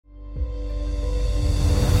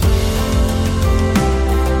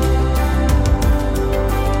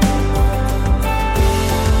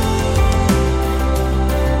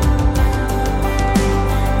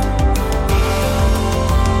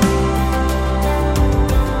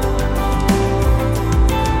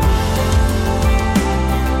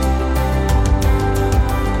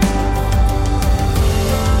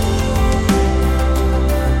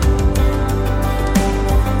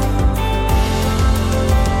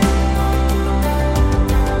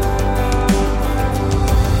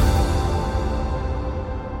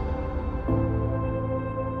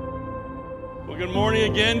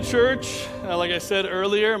again, church. Like I said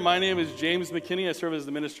earlier, my name is James McKinney. I serve as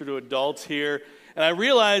the minister to adults here. And I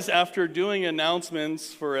realized after doing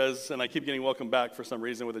announcements and I keep getting welcome back for some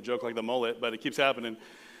reason with a joke like the mullet, but it keeps happening.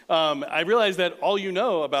 I realized that all you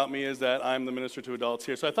know about me is that I'm the minister to adults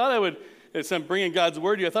here. So I thought I would, as I'm bringing God's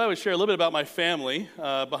word to you, I thought I would share a little bit about my family.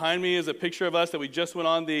 Behind me is a picture of us that we just went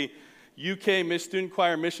on the UK Miss Student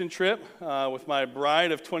Choir mission trip with my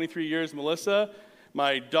bride of 23 years, Melissa.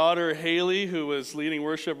 My daughter, Haley, who was leading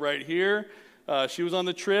worship right here, she was on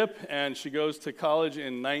the trip, and she goes to college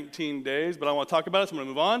in 19 days, but I don't want to talk about it, so I'm going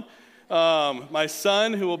to move on. My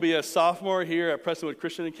son, who will be a sophomore here at Prestonwood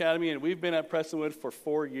Christian Academy, and we've been at Prestonwood for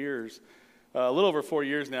 4 years, a little over 4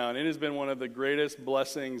 years now, and it has been one of the greatest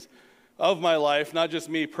blessings of my life, not just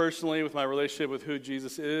me personally with my relationship with who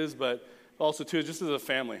Jesus is, but also, too, just as a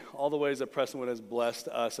family, all the ways that Prestonwood has blessed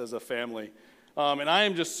us as a family. And I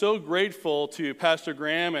am just so grateful to Pastor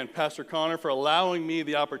Graham and Pastor Connor for allowing me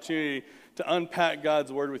the opportunity to unpack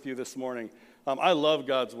God's Word with you this morning. I love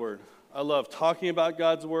God's Word. I love talking about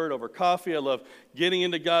God's Word over coffee. I love getting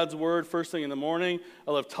into God's Word first thing in the morning.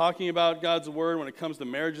 I love talking about God's Word when it comes to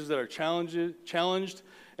marriages that are challenged,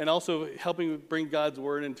 and also helping bring God's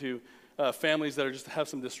Word into families that are just have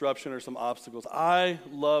some disruption or some obstacles. I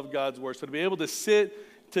love God's Word. So to be able to sit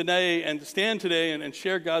today and stand today and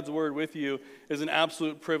share God's word with you is an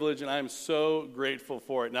absolute privilege, and I am so grateful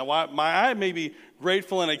for it. Now, I may be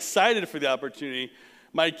grateful and excited for the opportunity.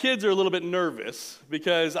 My kids are a little bit nervous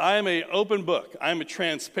because I am an open book. I am a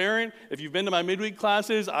transparent. If you've been to my midweek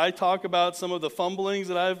classes, I talk about some of the fumblings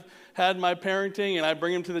that I've had in my parenting, and I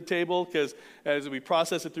bring them to the table because as we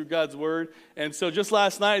process it through God's word. And so just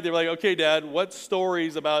last night, they were like, "Okay, Dad, what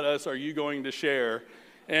stories about us are you going to share?"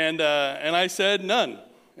 And I said, "None."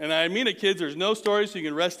 And I mean it, kids, there's no stories, so you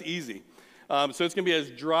can rest easy. So it's going to be as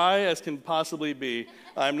dry as can possibly be.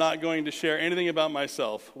 I'm not going to share anything about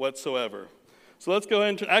myself whatsoever. So let's go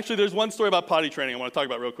ahead and actually, there's one story about potty training I want to talk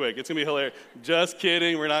about real quick. It's going to be hilarious. Just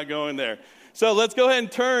kidding, we're not going there. So let's go ahead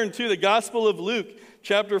and turn to the Gospel of Luke,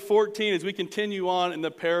 chapter 14, as we continue on in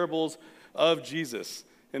the parables of Jesus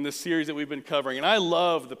in the series that we've been covering. And I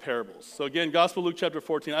love the parables. So again, Gospel of Luke, chapter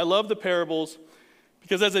 14. I love the parables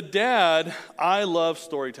because as a dad, I love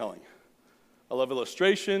storytelling. I love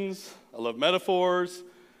illustrations. I love metaphors.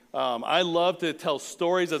 I love to tell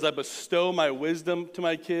stories as I bestow my wisdom to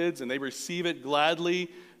my kids, and they receive it gladly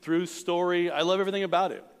through story. I love everything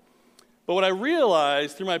about it. But what I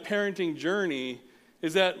realized through my parenting journey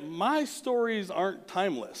is that my stories aren't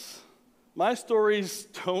timeless. My stories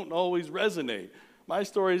don't always resonate. My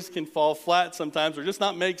stories can fall flat sometimes or just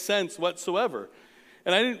not make sense whatsoever.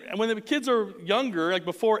 And when the kids are younger, like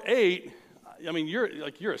before 8, I mean,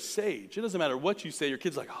 you're a sage. It doesn't matter what you say. Your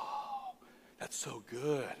kid's like, "Oh, that's so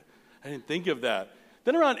good. I didn't think of that."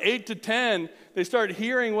 Then around 8 to 10, they start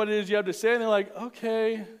hearing what it is you have to say, and they're like,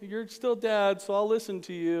 "Okay, you're still dad, so I'll listen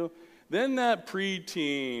to you." Then that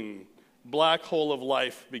preteen black hole of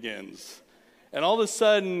life begins. And all of a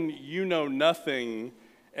sudden, you know nothing,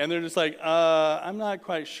 and they're just like, "I'm not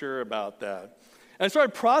quite sure about that." And I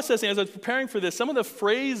started processing, as I was preparing for this, some of the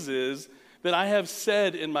phrases that I have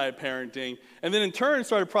said in my parenting, and then in turn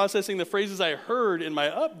started processing the phrases I heard in my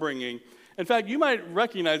upbringing. In fact, you might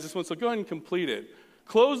recognize this one, so go ahead and complete it.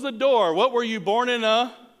 Close the door. What were you born in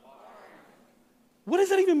a? What does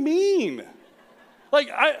that even mean?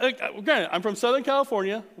 Granted, I'm from Southern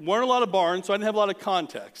California, weren't a lot of barns, so I didn't have a lot of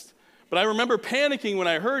context. But I remember panicking when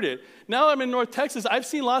I heard it. Now I'm in North Texas, I've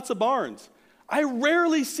seen lots of barns. I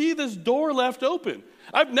rarely see this door left open.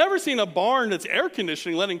 I've never seen a barn that's air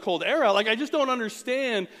conditioning, letting cold air out. I just don't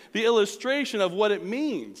understand the illustration of what it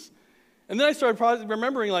means. And then I started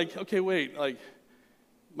remembering, okay, wait,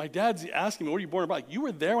 my dad's asking me, "What are you born about?" You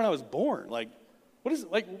were there when I was born. Why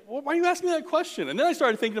are you asking me that question? And then I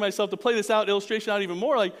started thinking to myself, to play this illustration out even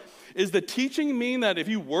more, is the teaching mean that if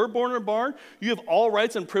you were born in a barn, you have all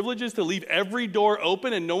rights and privileges to leave every door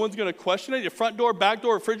open and no one's going to question it? Your front door, back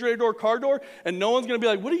door, refrigerator door, car door, and no one's going to be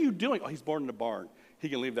like, "What are you doing?" "Oh, he's born in a barn. He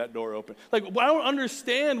can leave that door open." I don't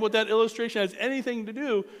understand what that illustration has anything to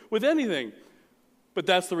do with anything. But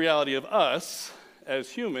that's the reality of us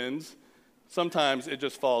as humans. Sometimes it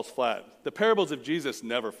just falls flat. The parables of Jesus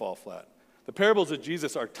never fall flat. The parables of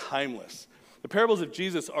Jesus are timeless. The parables of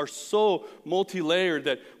Jesus are so multi-layered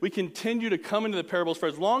that we continue to come into the parables. For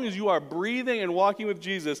as long as you are breathing and walking with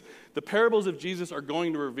Jesus, the parables of Jesus are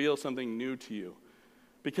going to reveal something new to you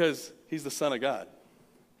because he's the Son of God.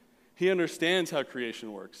 He understands how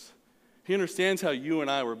creation works. He understands how you and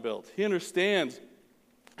I were built. He understands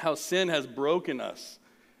how sin has broken us.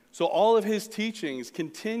 So all of his teachings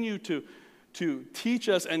continue to teach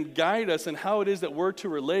us and guide us in how it is that we're to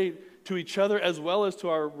relate to each other as well as to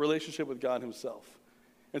our relationship with God himself.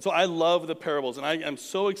 And so I love the parables, and I am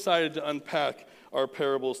so excited to unpack our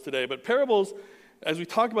parables today. But parables, as we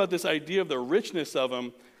talk about this idea of the richness of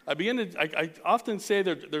them, I often say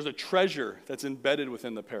there's a treasure that's embedded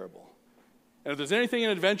within the parable. And if there's anything in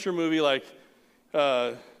an adventure movie like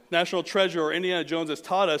National Treasure or Indiana Jones has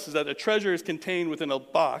taught us, is that a treasure is contained within a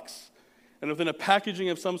box and within a packaging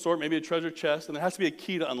of some sort, maybe a treasure chest, and there has to be a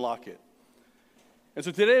key to unlock it. And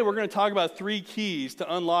so today we're going to talk about 3 keys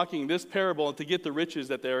to unlocking this parable and to get the riches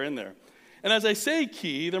that are in there. And as I say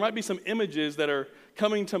key, there might be some images that are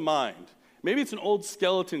coming to mind. Maybe it's an old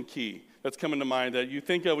skeleton key that's coming to mind that you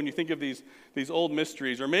think of when you think of these old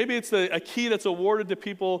mysteries. Or maybe it's a key that's awarded to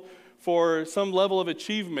people for some level of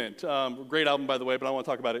achievement. Great album, by the way, but I don't want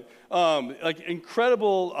to talk about it. Like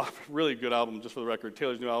incredible, really good album, just for the record.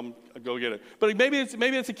 Taylor's new album, go get it. But maybe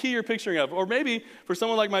it's a key you're picturing of. Or maybe for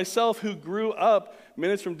someone like myself who grew up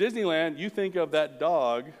minutes from Disneyland, you think of that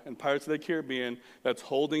dog in Pirates of the Caribbean that's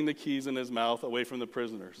holding the keys in his mouth away from the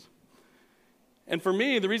prisoners. And for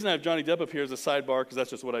me, the reason I have Johnny Depp up here as a sidebar, because that's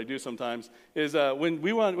just what I do sometimes, is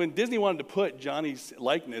when Disney wanted to put Johnny's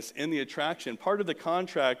likeness in the attraction, part of the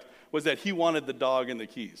contract was that he wanted the dog and the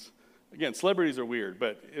keys. Again, celebrities are weird,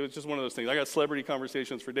 but it was just one of those things. I got celebrity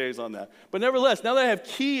conversations for days on that. But nevertheless, now that I have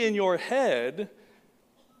key in your head,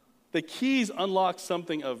 the keys unlock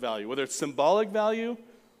something of value, whether it's symbolic value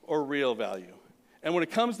or real value. And when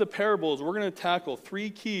it comes to parables, we're going to tackle 3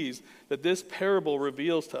 keys that this parable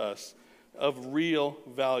reveals to us of real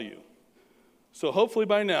value. So hopefully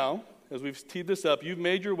by now, as we've teed this up, you've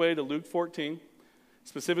made your way to Luke 14,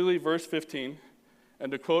 specifically verse 15.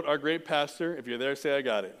 And to quote our great pastor, if you're there, say, I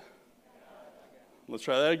got it. Let's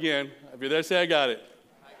try that again. If you're there, say, I got it.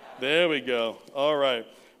 There we go. All right.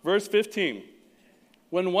 Verse 15.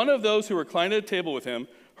 When one of those who reclined at a table with him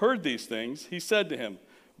heard these things, he said to him,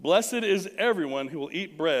 Blessed is everyone who will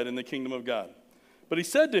eat bread in the kingdom of God. But he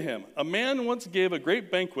said to him, A man once gave a great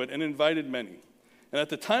banquet and invited many. And at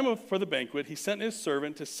the time for the banquet, he sent his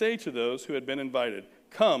servant to say to those who had been invited,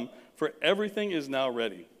 Come, for everything is now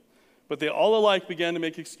ready. But they all alike began to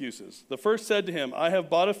make excuses. The first said to him, I have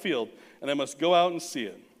bought a field, and I must go out and see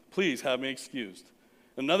it. Please have me excused.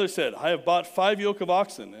 Another said, I have bought 5 yoke of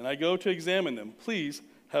oxen, and I go to examine them. Please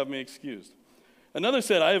have me excused. Another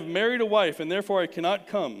said, I have married a wife, and therefore I cannot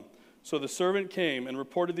come. So the servant came and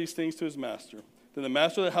reported these things to his master. Then the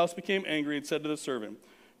master of the house became angry and said to the servant,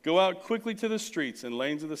 Go out quickly to the streets and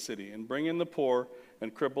lanes of the city, and bring in the poor,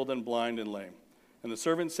 and crippled, and blind, and lame. And the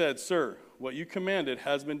servant said, Sir, what you commanded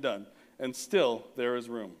has been done, and still there is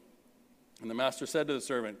room. And the master said to the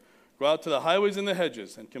servant, Go out to the highways and the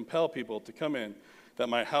hedges, and compel people to come in, that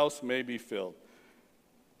my house may be filled.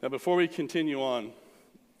 Now before we continue on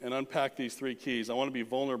and unpack these 3 keys, I want to be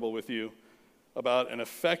vulnerable with you about an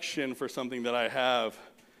affection for something that I have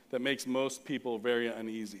that makes most people very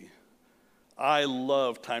uneasy. I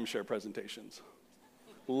love timeshare presentations.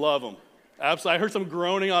 Love them. Absolutely. I heard some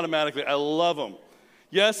groaning automatically. I love them.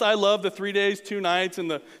 Yes, I love the 3 days, 2 nights,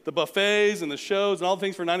 and the buffets and the shows and all the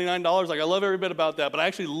things for $99. Like, I love every bit about that, but I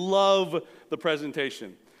actually love the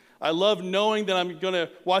presentation. I love knowing that I'm going to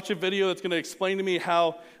watch a video that's going to explain to me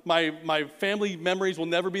how my family memories will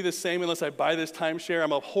never be the same unless I buy this timeshare.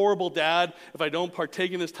 I'm a horrible dad if I don't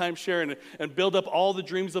partake in this timeshare and build up all the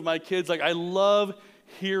dreams of my kids. Like, I love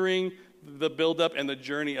hearing the build-up and the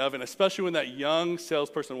journey of it, and especially when that young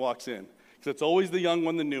salesperson walks in, because it's always the young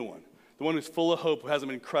one, the new one. The one who's full of hope, who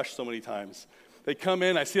hasn't been crushed so many times. They come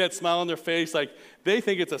in, I see that smile on their face, like they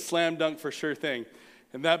think it's a slam dunk for sure thing.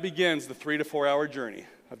 And that begins the 3 to 4 hour journey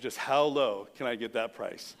of just how low can I get that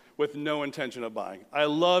price with no intention of buying. I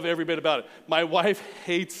love every bit about it. My wife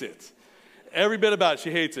hates it. Every bit about it,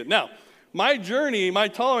 she hates it. Now, my journey, my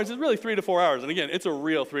tolerance is really 3 to 4 hours. And again, it's a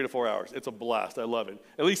real 3 to 4 hours. It's a blast. I love it.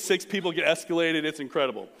 At least 6 people get escalated. It's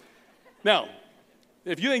incredible. Now,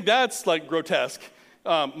 if you think that's like grotesque,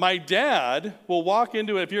 my dad will walk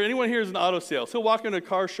into it. If anyone here is in auto sales, he'll walk into a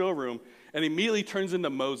car showroom and immediately turns into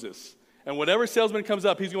Moses. And whatever salesman comes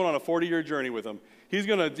up, he's going on a 40-year journey with him. He's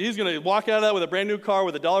gonna walk out of that with a brand new car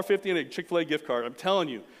with $1.50 and a Chick-fil-A gift card. I'm telling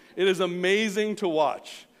you, it is amazing to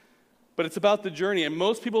watch. But it's about the journey, and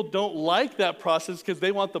most people don't like that process because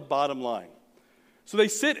they want the bottom line. So they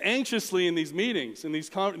sit anxiously in these meetings, in these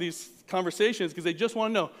conversations, because they just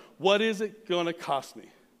want to know, what is it going to cost me?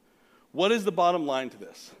 What is the bottom line to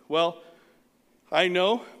this? Well, I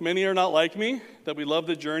know many are not like me, that we love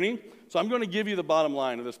the journey, so I'm going to give you the bottom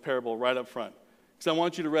line of this parable right up front, because I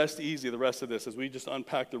want you to rest easy the rest of this as we just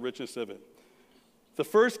unpack the richness of it. The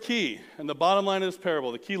first key and the bottom line of this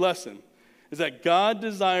parable, the key lesson, is that God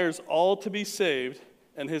desires all to be saved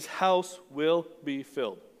and his house will be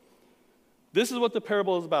filled. This is what the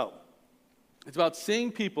parable is about. It's about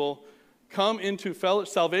seeing people come into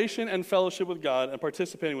salvation and fellowship with God and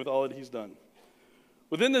participating with all that he's done.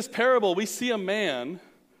 Within this parable, we see a man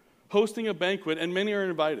hosting a banquet, and many are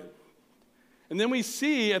invited. And then we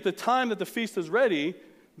see at the time that the feast is ready,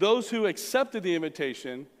 those who accepted the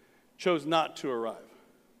invitation chose not to arrive.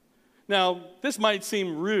 Now, this might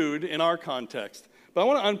seem rude in our context, but I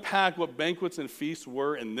want to unpack what banquets and feasts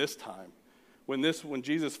were in this time, when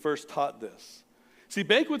Jesus first taught this. See,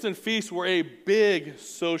 banquets and feasts were a big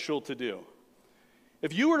social to-do.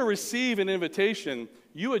 If you were to receive an invitation,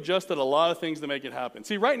 you adjusted a lot of things to make it happen.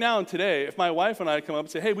 See, right now and today, if my wife and I come up and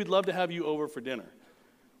say, hey, we'd love to have you over for dinner.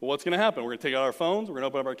 Well, what's going to happen? We're going to take out our phones, we're going to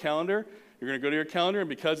open up our calendar, you're going to go to your calendar, and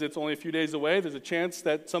because it's only a few days away, there's a chance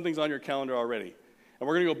that something's on your calendar already. And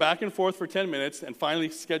we're going to go back and forth for 10 minutes and finally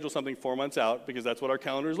schedule something 4 months out because that's what our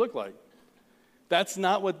calendars look like. That's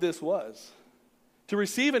not what this was. To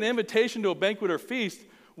receive an invitation to a banquet or feast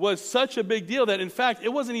was such a big deal that, in fact, it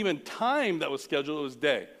wasn't even time that was scheduled, it was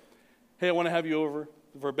day. Hey, I want to have you over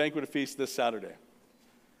for a banquet or feast this Saturday.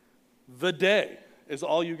 The day is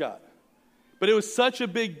all you got. But it was such a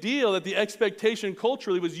big deal that the expectation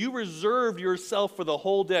culturally was you reserved yourself for the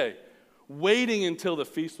whole day, waiting until the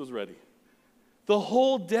feast was ready. The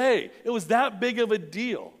whole day. It was that big of a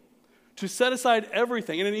deal to set aside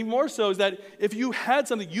everything. And even more so is that if you had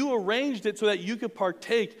something, you arranged it so that you could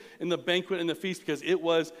partake in the banquet and the feast because it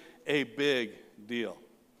was a big deal.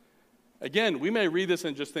 Again, we may read this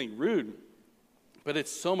and just think rude, but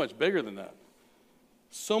it's so much bigger than that.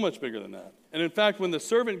 So much bigger than that. And in fact, when the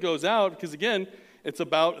servant goes out, because again, it's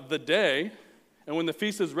about the day, and when the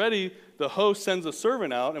feast is ready, the host sends a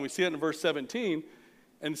servant out, and we see it in verse 17,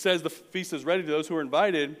 and it says the feast is ready to those who are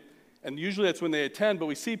invited, and usually that's when they attend, but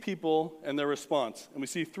we see people and their response. And we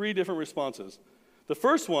see 3 different responses. The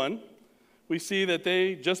first one, we see that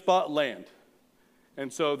they just bought land,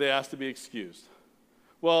 and so they asked to be excused.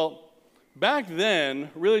 Well, back then,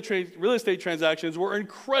 real estate transactions were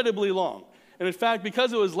incredibly long. And in fact,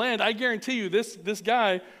 because it was land, I guarantee you this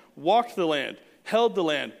guy walked the land, held the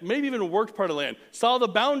land, maybe even worked part of the land, saw the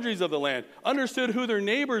boundaries of the land, understood who their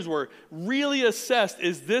neighbors were, really assessed,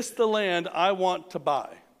 is this the land I want to buy?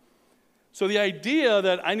 So the idea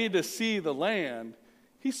that I need to see the land,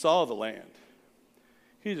 he saw the land.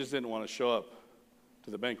 He just didn't want to show up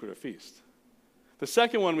to the banquet or feast. The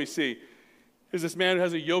second one we see is this man who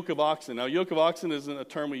has a yoke of oxen. Now, yoke of oxen isn't a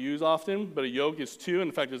term we use often, but a yoke is 2.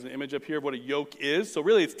 In fact, there's an image up here of what a yoke is. So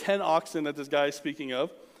really, it's 10 oxen that this guy is speaking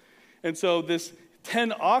of. And so this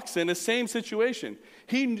 10 oxen, the same situation.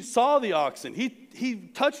 He saw the oxen. He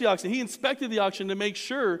touched the oxen. He inspected the oxen to make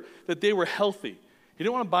sure that they were healthy. He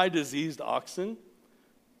didn't want to buy diseased oxen.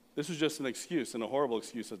 This was just an excuse, and a horrible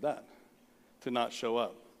excuse at that, to not show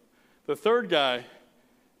up. The third guy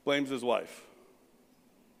blames his wife.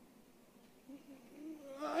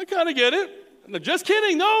 I kind of get it. No, just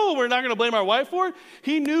kidding. No, we're not going to blame our wife for it.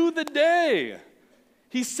 He knew the day.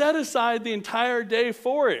 He set aside the entire day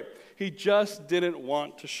for it. He just didn't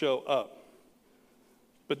want to show up.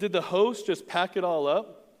 But did the host just pack it all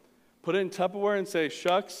up, put it in Tupperware and say,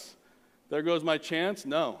 shucks, there goes my chance?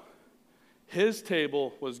 No. His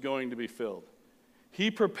table was going to be filled. He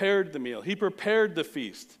prepared the meal. He prepared the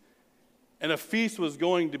feast. And a feast was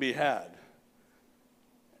going to be had.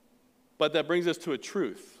 But that brings us to a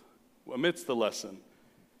truth amidst the lesson.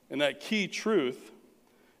 And that key truth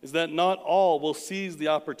is that not all will seize the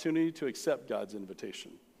opportunity to accept God's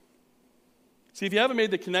invitation. See, if you haven't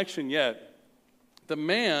made the connection yet, the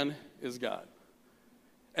man is God.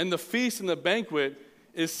 And the feast and the banquet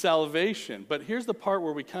is salvation. But here's the part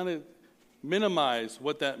where we kind of minimize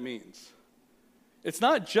what that means. It's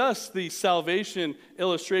not just the salvation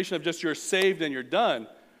illustration of just you're saved and you're done,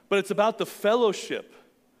 but it's about the fellowship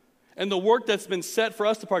and the work that's been set for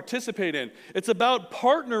us to participate in. It's about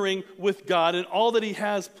partnering with God in all that he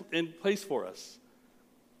has in place for us.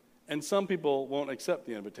 And some people won't accept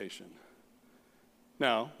the invitation.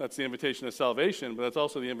 Now, that's the invitation of salvation, but that's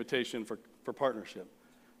also the invitation for partnership,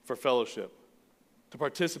 for fellowship, to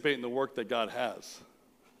participate in the work that God has.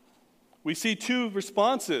 We see 2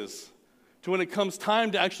 responses to when it comes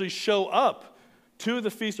time to actually show up to the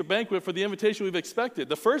feast or banquet for the invitation we've expected.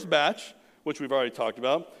 The first batch, which we've already talked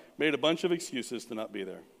about, made a bunch of excuses to not be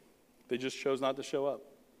there. They just chose not to show up.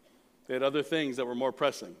 They had other things that were more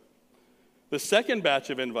pressing. The second batch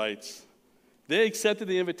of invites, they accepted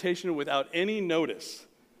the invitation without any notice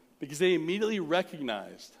because they immediately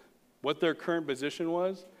recognized what their current position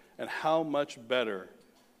was and how much better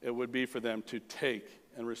it would be for them to take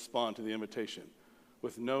and respond to the invitation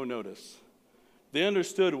with no notice. They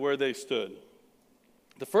understood where they stood.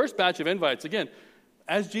 The first batch of invites, again,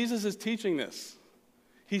 as Jesus is teaching this,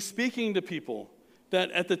 he's speaking to people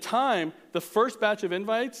that at the time, the first batch of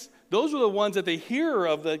invites, those were the ones that the hearer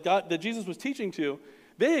of that Jesus was teaching to,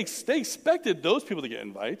 they expected those people to get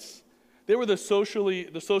invites. They were the social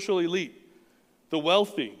elite, the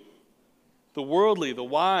wealthy, the worldly, the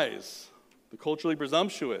wise, the culturally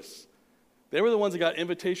presumptuous. They were the ones that got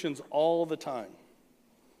invitations all the time.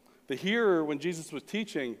 The hearer, when Jesus was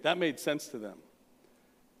teaching, that made sense to them.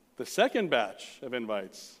 The second batch of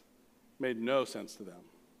invites made no sense to them.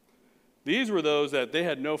 These were those that they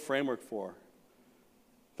had no framework for.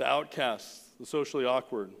 The outcasts, the socially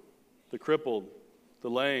awkward, the crippled, the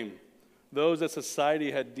lame, those that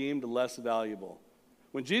society had deemed less valuable.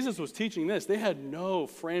 When Jesus was teaching this, they had no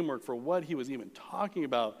framework for what he was even talking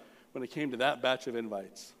about when it came to that batch of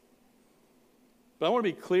invites. But I want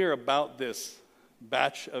to be clear about this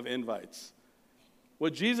batch of invites.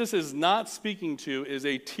 What Jesus is not speaking to is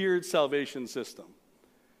a tiered salvation system.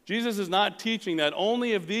 Jesus is not teaching that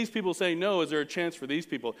only if these people say no is there a chance for these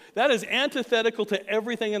people. That is antithetical to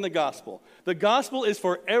everything in the gospel. The gospel is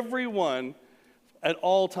for everyone at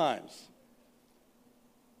all times.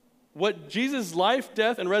 What Jesus' life,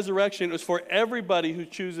 death, and resurrection is for everybody who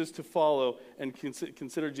chooses to follow and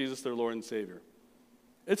consider Jesus their Lord and Savior.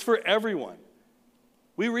 It's for everyone.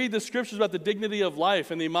 We read the scriptures about the dignity of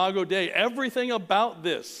life and the Imago Dei. Everything about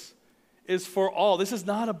this is for all. This is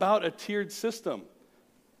not about a tiered system.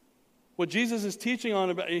 What Jesus is teaching on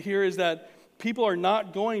about here is that people are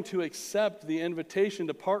not going to accept the invitation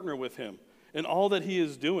to partner with him in all that he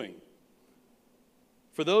is doing.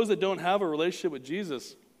 For those that don't have a relationship with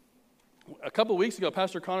Jesus, a couple weeks ago,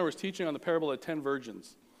 Pastor Connor was teaching on the parable of 10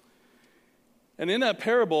 virgins. And in that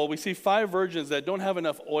parable, we see 5 virgins that don't have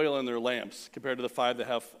enough oil in their lamps compared to the 5 that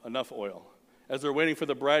have enough oil as they're waiting for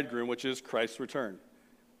the bridegroom, which is Christ's return.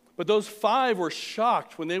 But those 5 were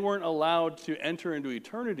shocked when they weren't allowed to enter into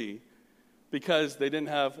eternity because they didn't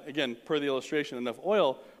have, again, per the illustration, enough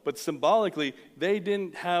oil, but symbolically, they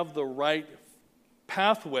didn't have the right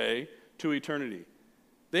pathway to eternity.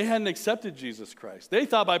 They hadn't accepted Jesus Christ. They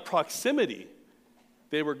thought by proximity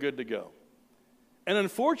they were good to go. And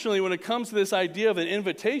unfortunately, when it comes to this idea of an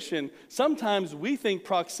invitation, sometimes we think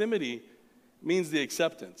proximity means the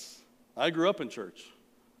acceptance. I grew up in church.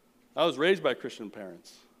 I was raised by Christian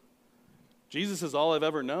parents. Jesus is all I've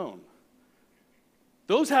ever known.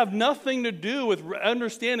 Those have nothing to do with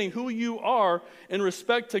understanding who you are in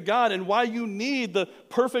respect to God and why you need the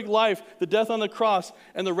perfect life, the death on the cross,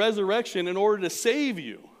 and the resurrection in order to save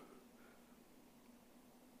you.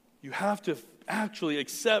 You have to actually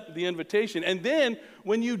accept the invitation. And then,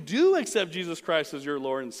 when you do accept Jesus Christ as your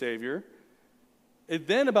Lord and Savior, it's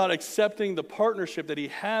then about accepting the partnership that he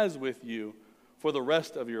has with you for the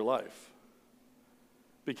rest of your life.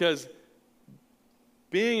 Because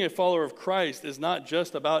being a follower of Christ is not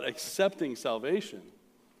just about accepting salvation,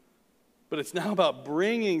 but it's now about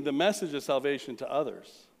bringing the message of salvation to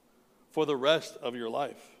others for the rest of your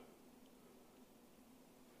life.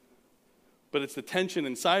 But it's the tension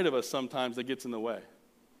inside of us sometimes that gets in the way.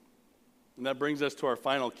 And that brings us to our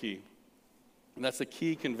final key, and that's the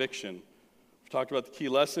key conviction. We've talked about the key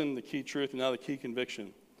lesson, the key truth, and now the key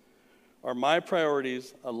conviction. Are my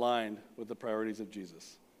priorities aligned with the priorities of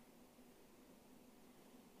Jesus?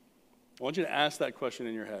 I want you to ask that question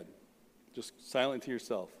in your head, just silently to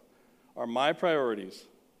yourself. Are my priorities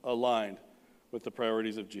aligned with the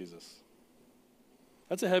priorities of Jesus?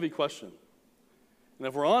 That's a heavy question. And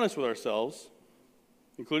if we're honest with ourselves,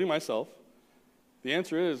 including myself, the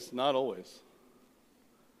answer is not always.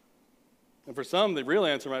 And for some, the real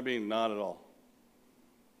answer might be not at all.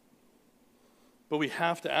 But we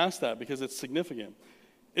have to ask that because it's significant.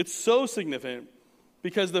 It's so significant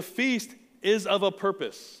because the feast is of a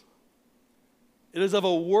purpose. It is of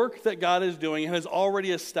a work that God is doing and has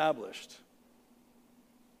already established.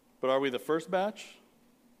 But are we the first batch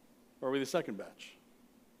or are we the second batch?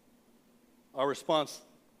 Our response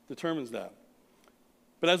determines that.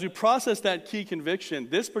 But as we process that key conviction,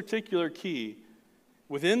 this particular key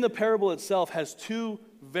within the parable itself has 2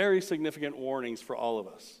 very significant warnings for all of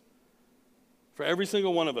us. For every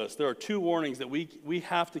single one of us, there are 2 warnings that we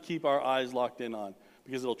have to keep our eyes locked in on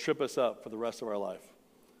because it'll trip us up for the rest of our life.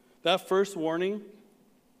 That first warning,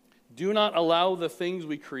 do not allow the things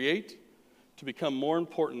we create to become more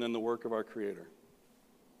important than the work of our Creator.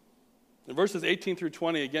 In verses 18 through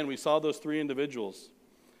 20, again, we saw those 3 individuals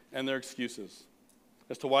and their excuses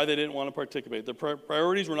as to why they didn't want to participate. Their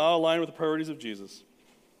priorities were not aligned with the priorities of Jesus.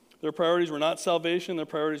 Their priorities were not salvation. Their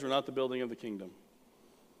priorities were not the building of the kingdom.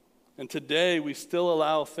 And today, we still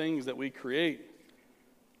allow things that we create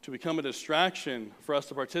to become a distraction for us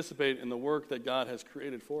to participate in the work that God has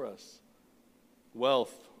created for us.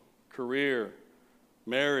 wealth, career,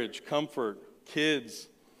 marriage, comfort, kids,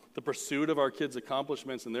 the pursuit of our kids'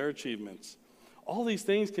 accomplishments and their achievements. All these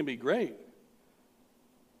things can be great.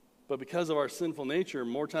 But because of our sinful nature,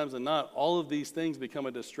 more times than not, all of these things become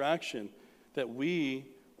a distraction that we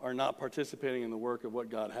are not participating in the work of what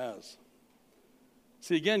God has.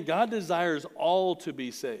 See, again, God desires all to be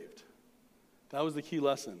saved. That was the key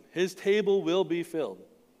lesson. His table will be filled.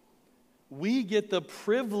 We get the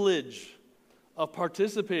privilege of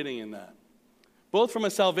participating in that, both from a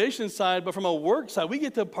salvation side, but from a work side. We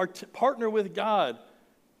get to partner with God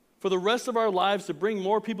for the rest of our lives to bring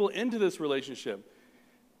more people into this relationship.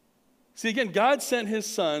 See, again, God sent his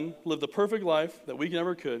son, lived the perfect life that we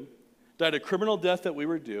never could, died a criminal death that we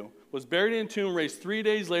were due, was buried in a tomb, raised 3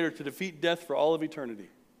 days later to defeat death for all of eternity.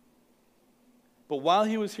 But while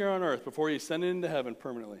he was here on earth, before he ascended into heaven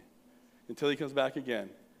permanently, until he comes back again,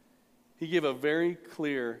 he gave a very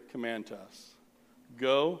clear command to us.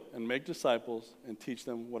 Go and make disciples and teach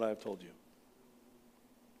them what I have told you.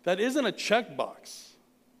 That isn't a checkbox.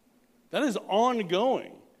 That is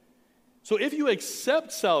ongoing. So if you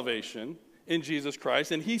accept salvation in Jesus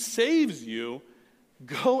Christ and he saves you,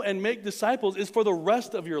 go and make disciples is for the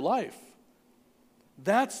rest of your life.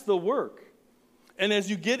 That's the work. And as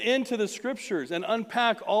you get into the scriptures and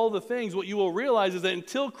unpack all the things, what you will realize is that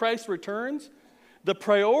until Christ returns, the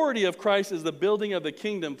priority of Christ is the building of the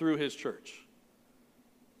kingdom through his church.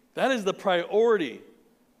 That is the priority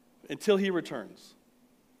until he returns.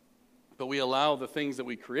 But we allow the things that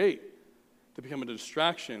we create to become a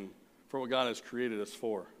distraction for what God has created us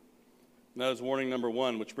for. And that is warning number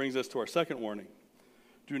 1, which brings us to our second warning.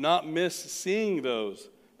 Do not miss seeing those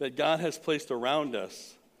that God has placed around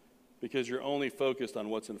us because you're only focused on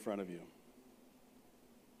what's in front of you.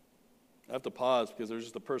 I have to pause because there's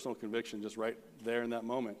just a personal conviction just right there in that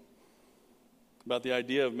moment about the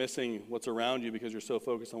idea of missing what's around you because you're so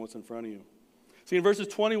focused on what's in front of you. See, in verses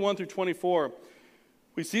 21 through 24,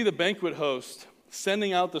 we see the banquet host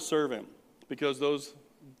sending out the servant because those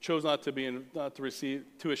chose not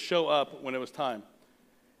to show up when it was time.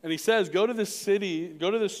 And he says, go to the city, go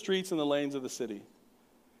to the streets and the lanes of the city.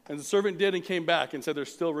 And the servant did and came back and said,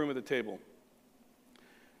 there's still room at the table.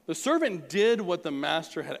 The servant did what the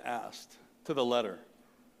master had asked to the letter.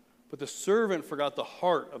 But the servant forgot the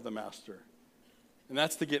heart of the master. And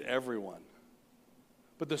that's to get everyone.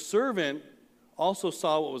 But the servant also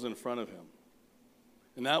saw what was in front of him.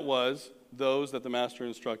 And that was those that the master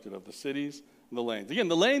instructed of, the cities and the lanes. Again,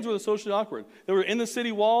 the lanes were the socially awkward. They were in the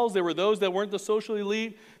city walls. They were those that weren't the social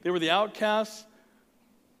elite. They were the outcasts.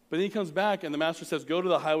 But then he comes back and the master says, go to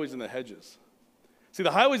the highways and the hedges. See,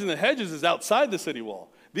 the highways and the hedges is outside the city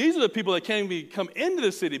wall. These are the people that can't even come into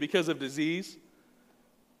the city because of disease,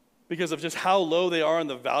 because of just how low they are in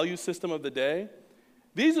the value system of the day.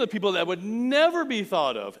 These are the people that would never be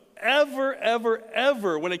thought of, ever, ever,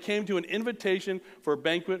 ever, when it came to an invitation for a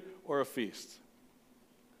banquet or a feast.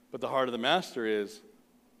 But the heart of the master is,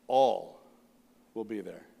 all will be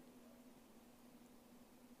there.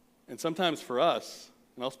 And sometimes for us,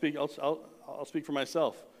 and I'll speak for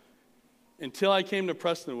myself, until I came to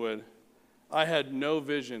Prestonwood, I had no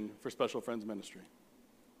vision for Special Friends Ministry.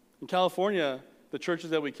 In California, the churches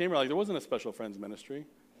that we came from, there wasn't a Special Friends Ministry.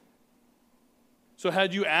 So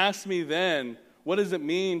had you asked me then, what does it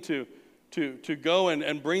mean to go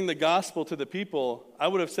and bring the gospel to the people, I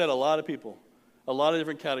would have said a lot of people, a lot of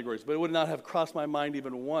different categories, but it would not have crossed my mind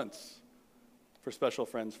even once for Special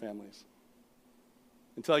Friends families.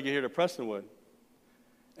 Until I get here to Prestonwood,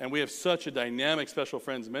 and we have such a dynamic Special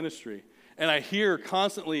Friends ministry, and I hear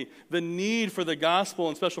constantly the need for the gospel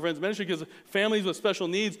in Special Friends ministry because families with special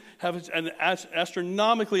needs have an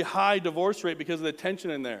astronomically high divorce rate because of the tension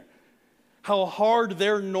in there. How hard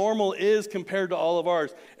their normal is compared to all of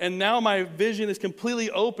ours. And now my vision is completely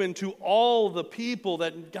open to all the people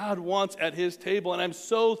that God wants at his table. And I'm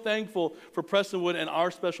so thankful for Prestonwood and our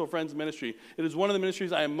Special Friends ministry. It is one of the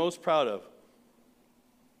ministries I am most proud of,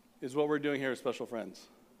 is what we're doing here at Special Friends.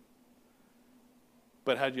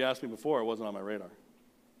 But had you asked me before, it wasn't on my radar.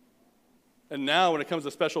 And now when it comes to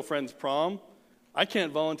Special Friends Prom, I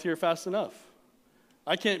can't volunteer fast enough.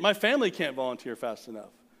 My family can't volunteer fast enough.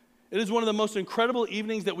 It is one of the most incredible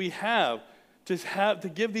evenings that we have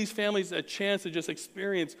to give these families a chance to just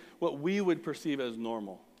experience what we would perceive as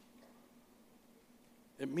normal.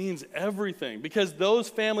 It means everything because those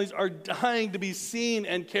families are dying to be seen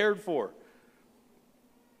and cared for.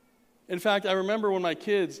 In fact, I remember when my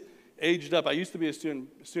kids aged up. I used to be a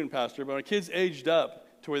student pastor, but when my kids aged up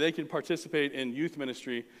to where they could participate in youth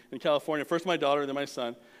ministry in California, first my daughter, then my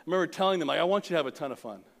son, I remember telling them, I want you to have a ton of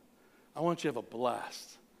fun. I want you to have a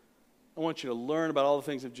blast. I want you to learn about all the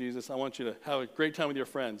things of Jesus. I want you to have a great time with your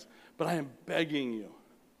friends. But I am begging you,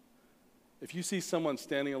 if you see someone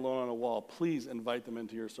standing alone on a wall, please invite them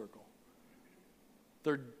into your circle.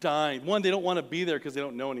 They're dying. One, they don't want to be there because they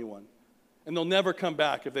don't know anyone. And they'll never come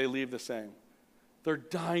back if they leave the same. They're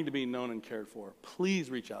dying to be known and cared for. Please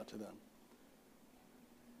reach out to them.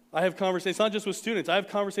 I have conversations, not just with students. I have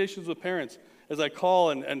conversations with parents as I call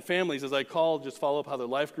and families as I call, just follow up how their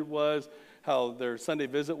life group was, how their Sunday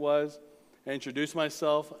visit was. I introduce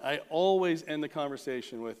myself. I always end the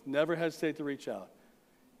conversation with, never hesitate to reach out.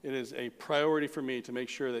 It is a priority for me to make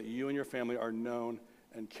sure that you and your family are known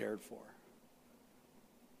and cared for.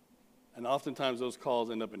 And oftentimes those calls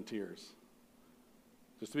end up in tears.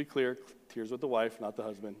 Just to be clear, tears with the wife, not the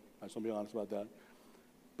husband. I just want to be honest about that.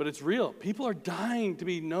 But it's real. People are dying to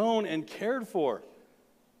be known and cared for.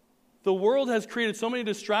 The world has created so many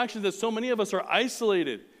distractions that so many of us are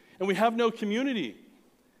isolated and we have no community.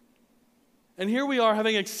 And here we are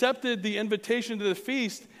having accepted the invitation to the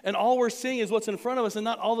feast, and all we're seeing is what's in front of us and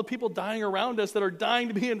not all the people dying around us that are dying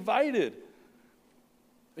to be invited.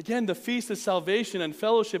 Again, the feast is salvation and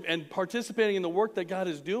fellowship and participating in the work that God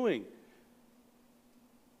is doing.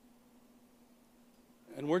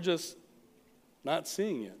 And we're just not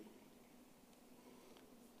seeing it.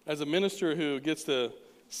 As a minister who gets to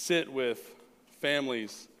sit with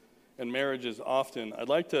families and marriages often, I'd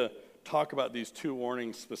like to talk about these two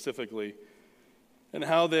warnings specifically and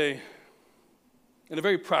how they, in a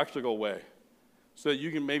very practical way, so that you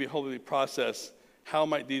can maybe hopefully process how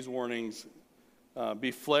might these warnings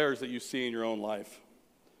be flares that you see in your own life.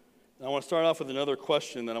 And I want to start off with another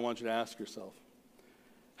question that I want you to ask yourself.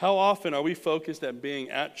 How often are we focused at being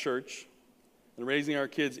at church and raising our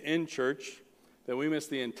kids in church that we miss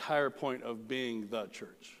the entire point of being the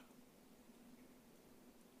church?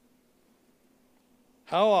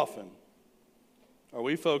 How often are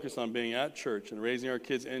we focused on being at church and raising our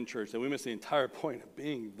kids in church that we miss the entire point of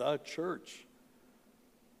being the church?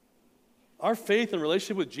 Our faith and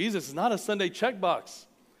relationship with Jesus is not a Sunday checkbox.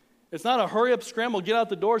 It's not a hurry up, scramble, get out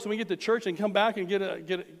the door so we get to church and come back and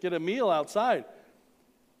get a meal outside.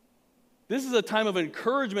 This is a time of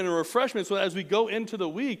encouragement and refreshment so that as we go into the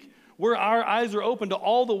week, where our eyes are open to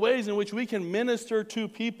all the ways in which we can minister to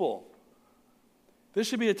people. This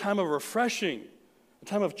should be a time of refreshing, a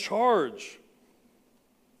time of charge.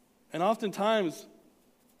 And oftentimes,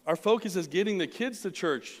 our focus is getting the kids to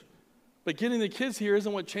church, but getting the kids here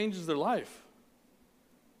isn't what changes their life.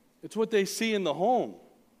 It's what they see in the home.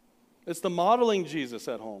 It's the modeling Jesus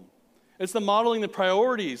at home. It's the modeling the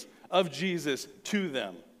priorities of Jesus to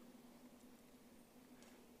them.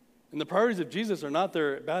 And the priorities of Jesus are not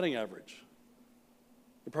their batting average.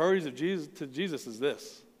 The priorities of Jesus is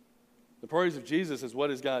this. The priorities of Jesus is what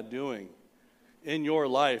is God doing in your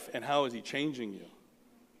life and how is he changing you.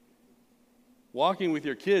 Walking with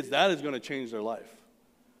your kids, that is going to change their life.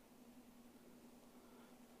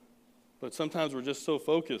 But sometimes we're just so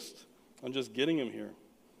focused on just getting them here.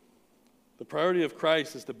 The priority of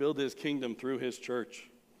Christ is to build his kingdom through his church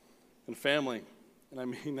and family. And I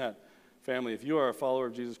mean that. Family, if you are a follower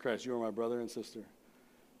of Jesus Christ, you are my brother and sister.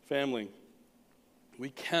 Family,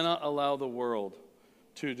 we cannot allow the world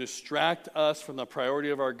to distract us from the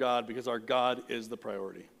priority of our God because our God is the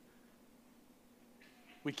priority.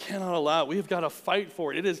 We cannot allow it. We have got to fight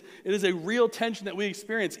for it. It is a real tension that we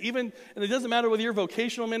experience. And it doesn't matter whether you're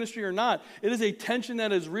vocational ministry or not. It is a tension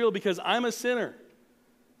that is real because I'm a sinner.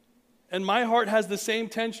 And my heart has the same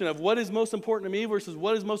tension of what is most important to me versus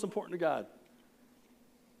what is most important to God.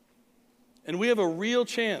 And we have a real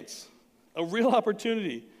chance, a real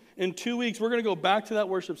opportunity. In 2 weeks, we're going to go back to that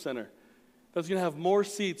worship center that's going to have more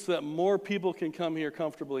seats so that more people can come here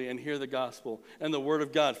comfortably and hear the gospel and the word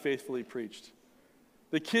of God faithfully preached.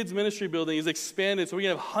 The kids' ministry building is expanded so we can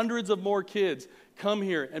have hundreds of more kids come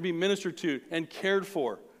here and be ministered to and cared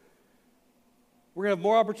for. We're going to have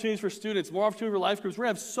more opportunities for students, more opportunity for life groups. We're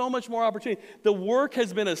going to have so much more opportunity. The work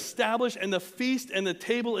has been established and the feast and the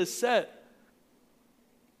table is set.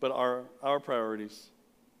 But our priorities,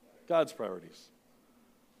 God's priorities,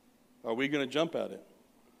 are we going to jump at it?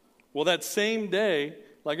 Well, that same day,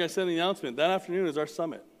 like I said in the announcement, that afternoon is our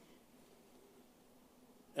summit.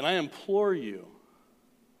 And I implore you,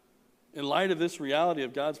 in light of this reality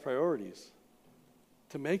of God's priorities,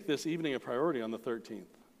 to make this evening a priority on the 13th.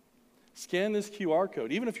 Scan this QR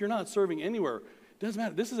code. Even if you're not serving anywhere, it doesn't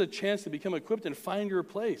matter. This is a chance to become equipped and find your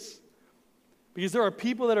place. Because there are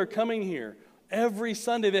people that are coming here every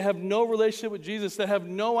Sunday that have no relationship with Jesus, that have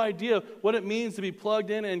no idea what it means to be plugged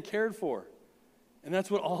in and cared for. And that's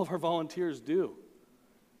what all of our volunteers do.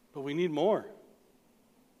 But we need more.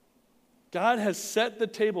 God has set the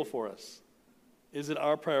table for us. Is it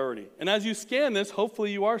our priority? And as you scan this,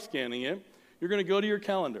 hopefully you are scanning it, you're going to go to your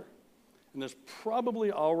calendar. And there's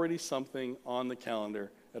probably already something on the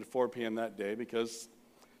calendar at 4 p.m. that day because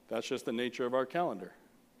that's just the nature of our calendar.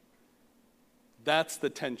 That's the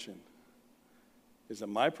tension. Is it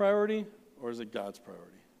my priority or is it God's priority?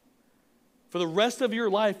 For the rest of your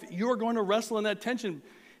life, you're going to wrestle in that tension.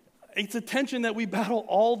 It's a tension that we battle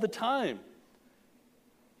all the time.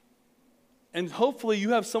 And hopefully you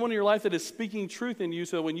have someone in your life that is speaking truth in you,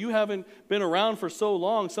 so when you haven't been around for so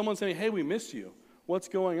long, someone's saying, hey, we miss you. What's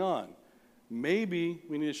going on? Maybe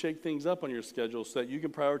we need to shake things up on your schedule so that you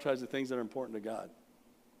can prioritize the things that are important to God.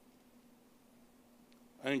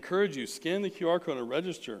 I encourage you, scan the QR code and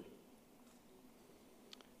register.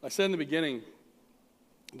 I said in the beginning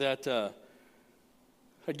that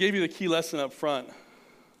I gave you the key lesson up front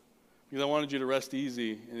because I wanted you to rest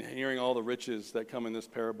easy in hearing all the riches that come in this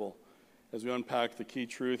parable as we unpack the key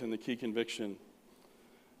truth and the key conviction.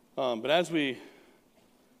 But as we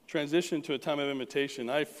transition to a time of invitation,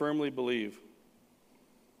 I firmly believe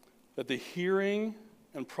that the hearing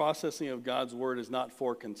and processing of God's word is not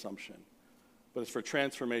for consumption, but it's for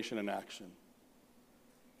transformation and action.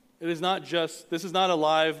 It is not just, this is not a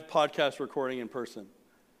live podcast recording in person.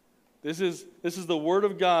 This is the word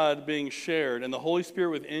of God being shared, and the Holy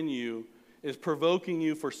Spirit within you is provoking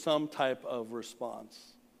you for some type of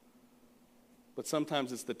response. But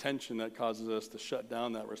sometimes it's the tension that causes us to shut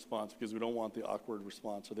down that response because we don't want the awkward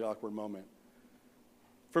response or the awkward moment.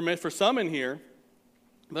 For some in here,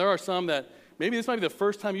 there are some that maybe this might be the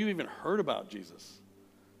first time you've even heard about Jesus.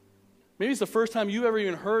 Maybe it's the first time you ever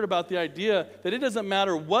even heard about the idea that it doesn't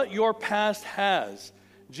matter what your past has.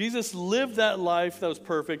 Jesus lived that life that was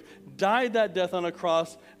perfect, died that death on a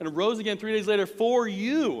cross, and rose again 3 days later for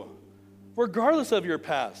you, regardless of your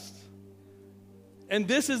past. And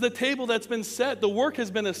this is the table that's been set. The work has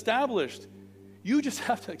been established. You just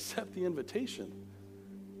have to accept the invitation.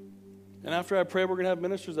 And after I pray, we're going to have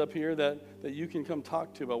ministers up here that you can come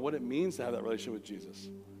talk to about what it means to have that relationship with Jesus.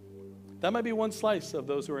 That might be one slice of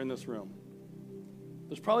those who are in this room.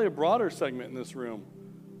 There's probably a broader segment in this room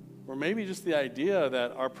where maybe just the idea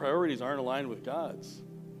that our priorities aren't aligned with God's,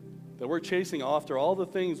 that we're chasing after all the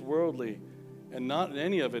things worldly and not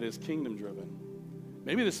any of it is kingdom-driven.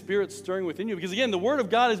 Maybe the Spirit's stirring within you. Because again, the Word of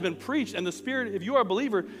God has been preached, and the Spirit, if you are a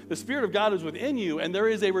believer, the Spirit of God is within you, and there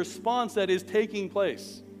is a response that is taking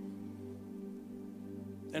place.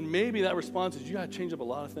 And maybe that response is you got to change up a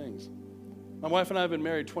lot of things. My wife and I have been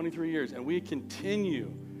married 23 years, and we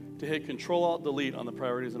continue to hit Control-Alt-Delete on the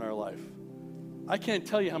priorities in our life. I can't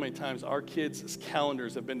tell you how many times our kids'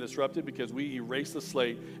 calendars have been disrupted because we erase the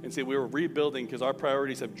slate and say we were rebuilding because our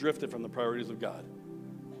priorities have drifted from the priorities of God.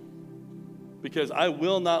 Because I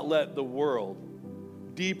will not let the world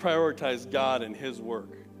deprioritize God and His work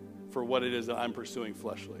for what it is that I'm pursuing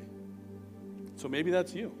fleshly. So maybe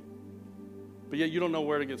that's you. But yet you don't know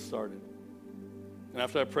where to get started. And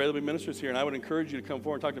after I pray, there'll be ministers here, and I would encourage you to come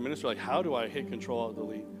forward and talk to a minister, like, how do I hit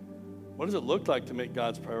Control-Alt-Delete? What does it look like to make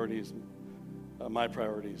God's priorities my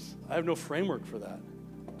priorities? I have no framework for that.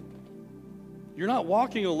 You're not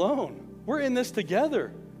walking alone. We're in this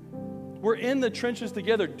together. We're in the trenches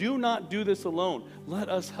together. Do not do this alone. Let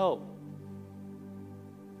us help.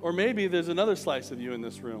 Or maybe there's another slice of you in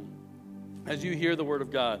this room as you hear the Word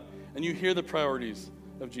of God and you hear the priorities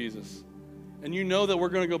of Jesus. And you know that we're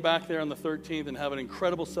going to go back there on the 13th and have an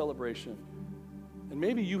incredible celebration. And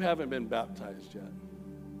maybe you haven't been baptized yet.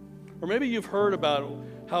 Or maybe you've heard about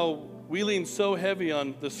how we lean so heavy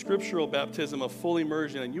on the scriptural baptism of full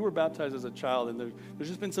immersion, and you were baptized as a child, and there's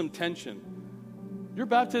just been some tension. Your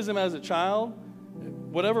baptism as a child,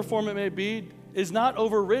 whatever form it may be, is not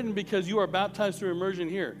overridden because you are baptized through immersion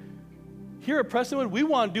here. Here at Prestonwood, we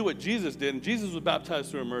want to do what Jesus did, and Jesus was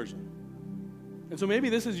baptized through immersion. And so maybe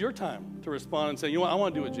this is your time to respond and say, you know what, I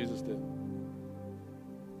want to do what Jesus did.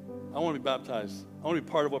 I want to be baptized. I want to be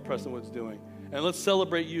part of what Prestonwood's doing. And let's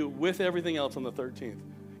celebrate you with everything else on the 13th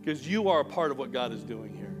because you are a part of what God is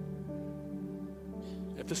doing here.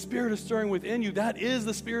 If the Spirit is stirring within you, that is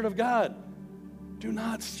the Spirit of God. Do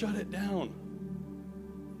not shut it down.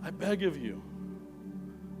 I beg of you.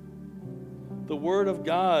 The Word of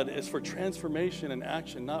God is for transformation and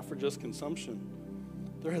action, not for just consumption.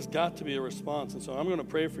 There has got to be a response. And so I'm going to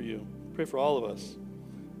pray for you, pray for all of us.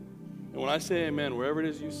 And when I say amen, wherever it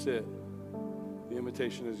is you sit, the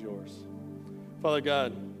invitation is yours. Father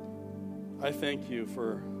God, I thank you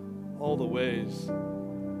for all the ways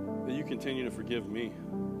that you continue to forgive me.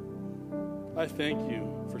 I thank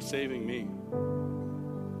you for saving me.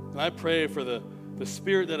 And I pray for the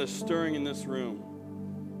Spirit that is stirring in this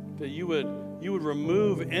room, that you would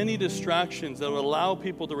remove any distractions that would allow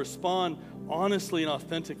people to respond honestly and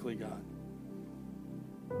authentically, God.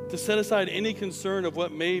 To set aside any concern of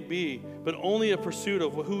what may be, but only a pursuit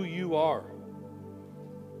of who you are.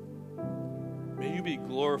 May you be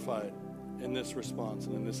glorified in this response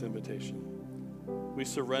and in this invitation. We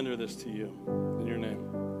surrender this to you. In your name,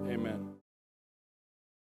 amen.